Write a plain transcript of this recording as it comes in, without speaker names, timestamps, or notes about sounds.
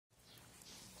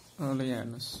ल यहाँ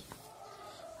हेर्नुस्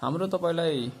हाम्रो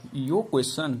तपाईलाई यो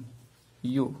क्वेशन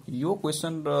यो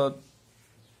क्वेशन र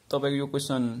तपाईको यो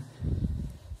क्वेशन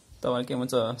तपाईले के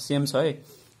भन्छ सेम छ है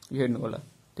यो हेर्नु होला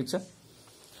ठीक छ।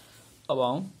 अब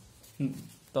आउँ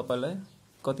तपाईलाई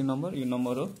कति नम्बर यो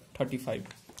नम्बर हो 35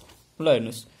 ल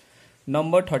हेर्नुस्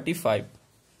नम्बर 35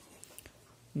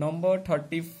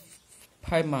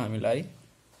 मा हामीलाई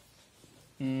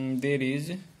देयर इज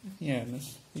यहाँ हेर्नुस्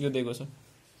यो दिएको छ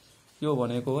यो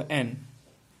भनेको हो n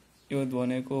यो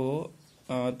भनेको हो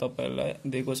तपाईलाई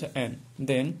दिएको छ n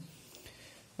देन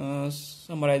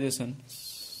समराइजेसन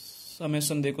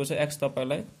समेसन दिएको छ x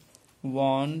तपाईलाई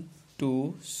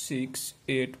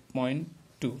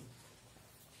 1268.2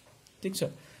 ठीक छ।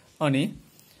 अनि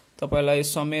तपाईलाई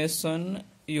समेसन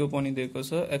यो पनि दिएको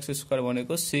छ x स्क्वायर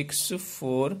भनेको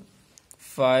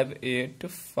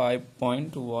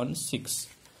 6458.16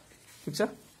 ठीक छ।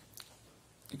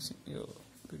 यो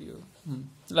भिडियो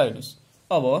ल हेर्नुस्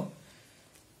अब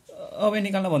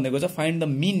निकाल्न भन्दैको छ फाइन्ड द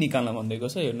मीन निकाल्न भन्दैको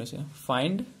छ हेर्नुस् यहाँ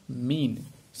फाइन्ड मीन।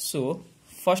 सो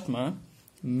फर्स्टमा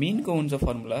मीन को हुन्छ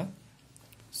formula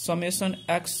summation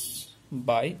x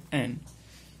by n।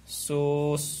 So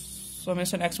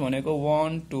summation x भनेको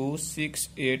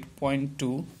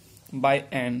 1268.2 बाइ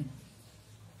n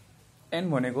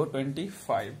भनेको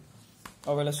 25।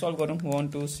 अब यसलाई सल्भ गरौँ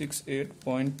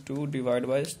 1268.2 डिवाइड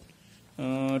बाइ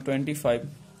 25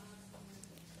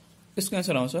 यसको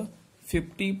आन्सर आउँछ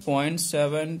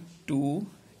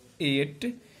 50.728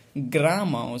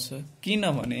 ग्राम आउँछ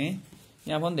किनभने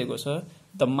यहाँ भनिदिएको छ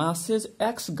the masses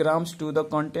x grams to the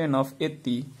content of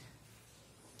यति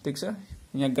ठीक छ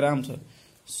यहाँ ग्राम छ।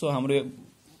 सो हाम्रो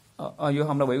यो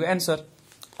हाम्रो भएको एन्सर।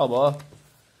 अब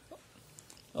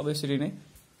यसरी नै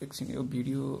एकछिन यो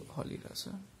भिडियो हलिरहेछ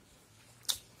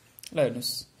ल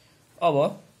हेर्नुस्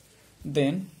अब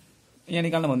देन यहाँ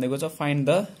निकाल्न भन्दैको छ find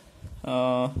the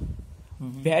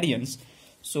variance.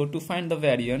 So to find the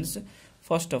variance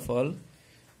first of all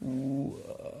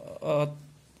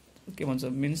के भन्छ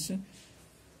means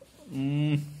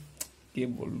के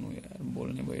बोल्नु यार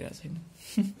बोल्ने भइरा छैन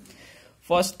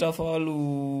first of all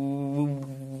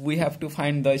we have to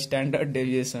find the standard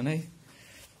deviation है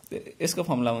यसको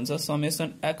फर्मुला हुन्छ summation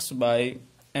x by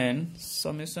n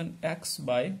summation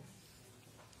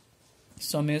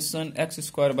x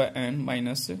square by n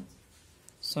minus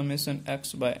summation x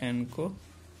by n को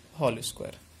होल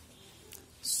स्क्वायर।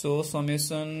 सो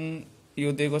समेसन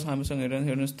यो दिएको छ हामीसँग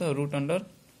हेर्नुस् त रुट अन्डर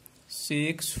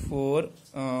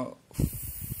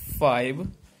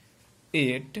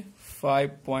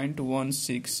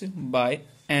 6458.16 बाइ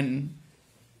n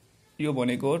यो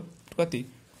भनेको कति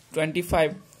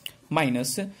 25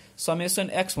 माइनस समेसन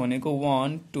x भनेको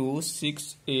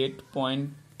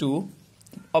 1268.2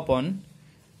 अपन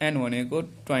n भनेको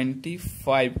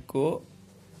 25 को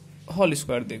होल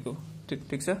स्क्वायर दिएको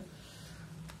ठीक छ।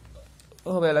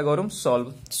 अब यसलाई गरौँ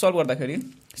सल्भ गर्दाखेरि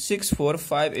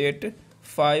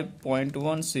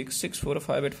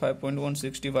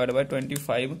 6458.16 डिवाइड बाइ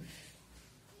 25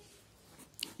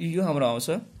 यो हाम्रो आउँछ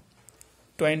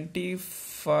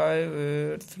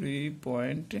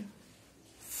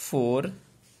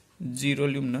 2583.40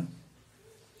 लिउँ न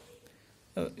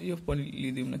यो पनि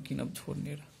लिदिउँ न किन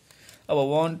छोड्ने र। अब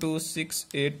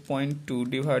 1268.2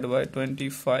 डिवाइड बाइ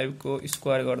 25 को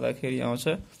स्क्वायर गर्दाखेरि आउँछ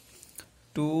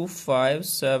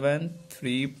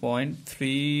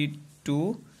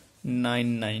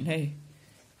 2573.3299 है।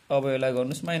 अब यसलाई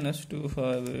गर्नुस् माइनस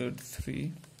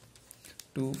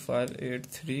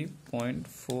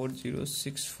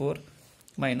 2583.4064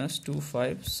 माइनस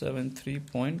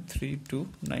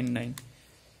 2573.3299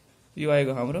 यो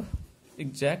आएको हाम्रो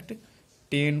एक्ज्याक्ट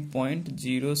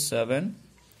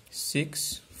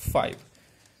 10.0765।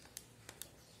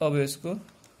 अब यसको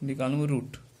निकाल्नु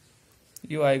रुट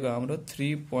यो आएको हाम्रो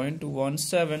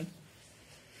 3.17।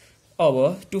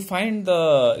 अब टु फाइन्ड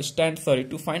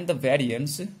द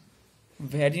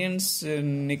भेरिएन्स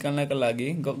निकाल्नका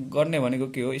लागि गर्ने भनेको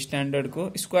के हो स्ट्यान्डर्ड को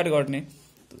स्क्वायर गर्ने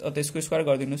त्यसको स्क्वायर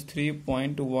गरिदिनुस्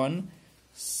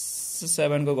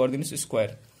 3.17 को गरिदिनुस् स्क्वायर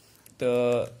त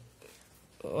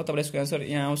तपाईलाई यसको आन्सर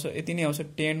यहाँ आउँछ यति नै आउँछ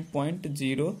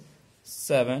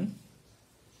 10.07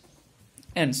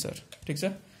 आन्सर ठीक छ।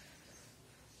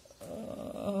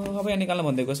 अब यहाँ निकाल्न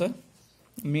भन्दैको छ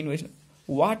मीन West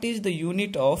what is the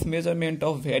unit of measurement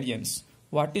of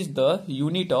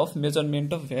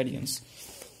variance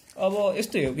अब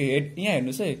यस्तै हो कि यहाँ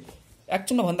हेर्नुस् है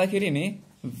एक्चुअलमा भन्दाखेरि नि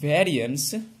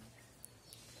variance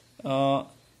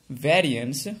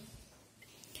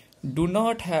do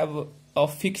not have a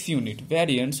fixed unit.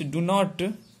 Variance do not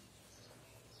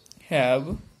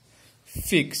have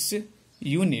fixed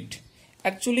unit.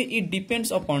 Actually, it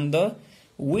depends upon the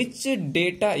which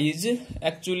data is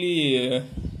actually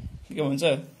के भन्छ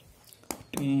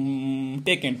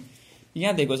taken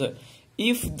यहाँ दिएको छ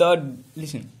if the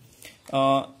listen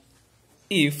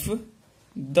if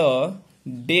the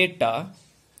data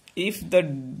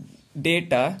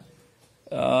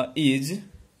is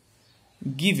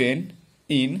given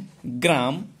in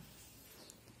gram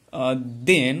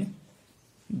then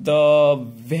the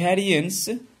variance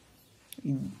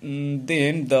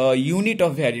then the unit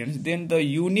of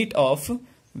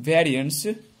variance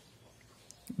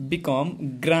become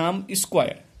gram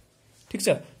square ठीक छ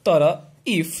तर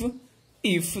if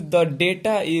the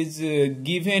data is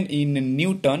given in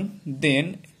newton then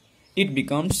it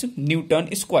becomes newton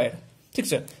square ठीक छ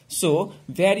so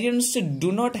variance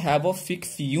do not have a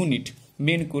fixed unit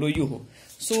main कुरो यो हो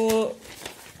so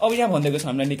अब यहाँ भन्दैको छ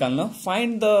हामीलाई निकाल्न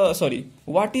find the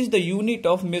what is the unit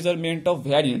of measurement of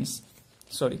variance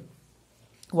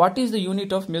what is the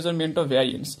unit of measurement of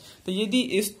variance त यदि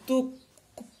यस्तो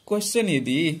क्वेशन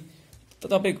यदि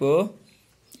तपाईको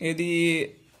यदि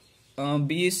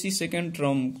बीएससी सेकेन्ड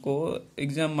टर्म को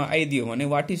एक्जाम मा आइदियो भने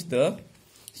what is the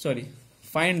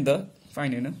find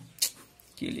हैन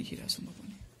के लेखिरा छु म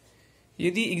पनि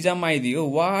यदि एक्जाम मा आइदियो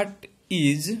what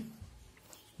is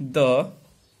the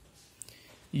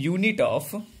unit of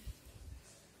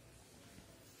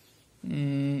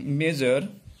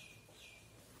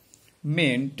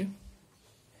measurement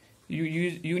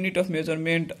unit of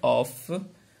measurement of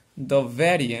the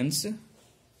variance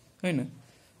हैन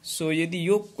सो यदि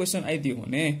यो क्वेशन आइदियो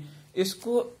भने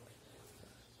यसको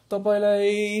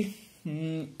तपाईलाई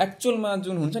एक्चुअल मा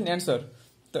जुन हुन्छ नि आन्सर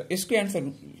त यसको आन्सर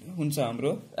हुन्छ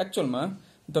हाम्रो एक्चुअल मा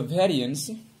the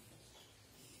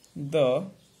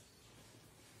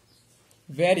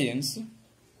variance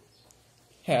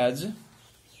has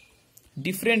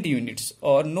different units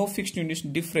or no fixed units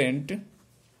different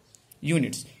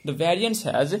units the variance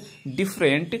has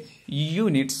different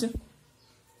units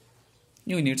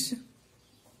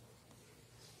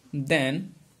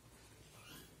than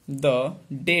the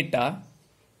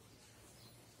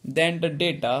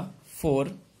data for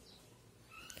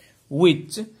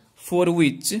which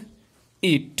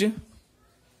it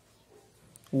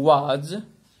was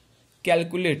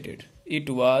calculated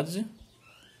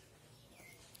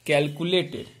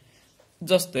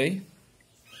जस्तै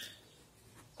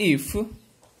if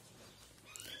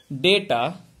data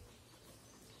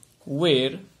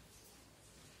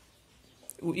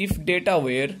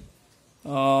were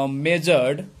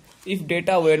measured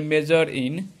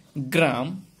in gram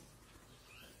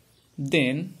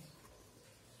then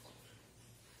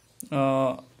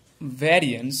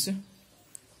variance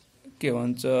के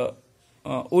भन्छ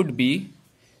would be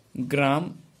gram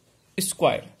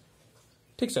square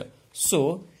ठीक छ so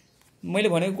मैले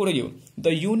भनेको कुरा यो the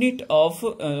unit of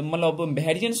मतलब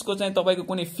भेरिएन्स को चाहिँ तपाईको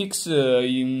कुनै फिक्स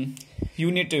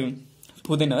युनिट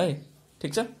हुँदैन है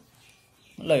ठीक छ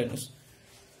ल हेर्नुस्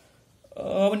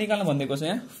अब निकाल्न भन्दैको छ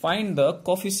यहाँ find the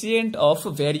coefficient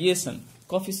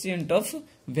of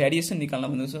variation निकाल्न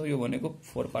भन्दैको छ यो भनेको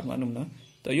 4 पार्ट मानौं न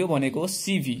त यो भनेको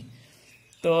सीवी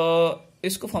त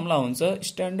यसको फर्मुला हुन्छ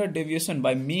standard deviation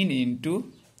by mean into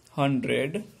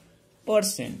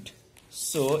 100%.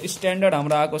 So standard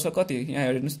हाम्रो आएको छ कति यहाँ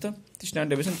हेर्नुस् त स्ट्यान्डर्ड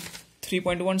डेभिएसन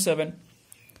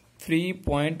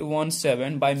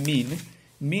 3.17 बाइ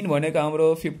मीन भनेको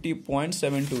हाम्रो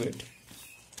 50.728.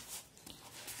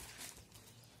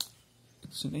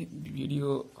 एकछिन video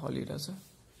हलिरहेछ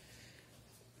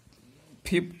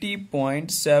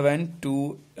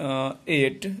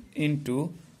 50.728 into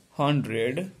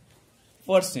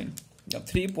 100%.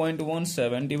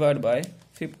 3.17 divided by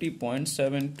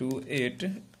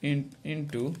 50.728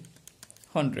 into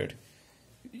 100.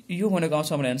 यो भनेको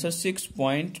आउँछ हाम्रो आन्सर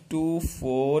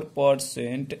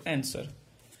 6.24% आन्सर.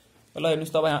 ल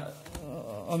हेर्नुस् तपाई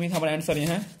अमित हाम्रो आन्सर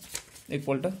यहाँ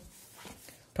एकपल्ट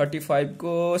 35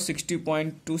 को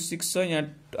 60.26 छ यहाँ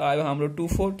आयो हाम्रो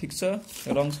 24 ठीक छ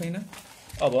रङ छैन.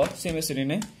 अब सेम यसरी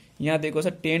नै यहाँ दिएको छ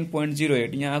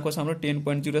 10.08 यहाँ आएको छ हाम्रो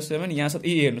 10.07 यहाँ छ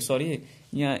हेर्नु सरी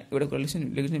यहाँ एउटा कुरा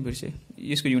लेख्नु बिर्से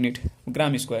यसको युनिट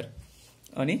ग्राम स्क्वायर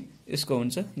अनि यसको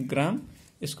हुन्छ ग्राम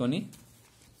यसको नि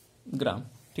ग्राम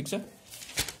ठीक छ.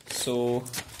 सो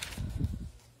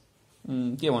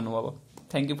के भन्नु अब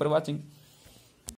थ्यांक यू फर वाचिङ.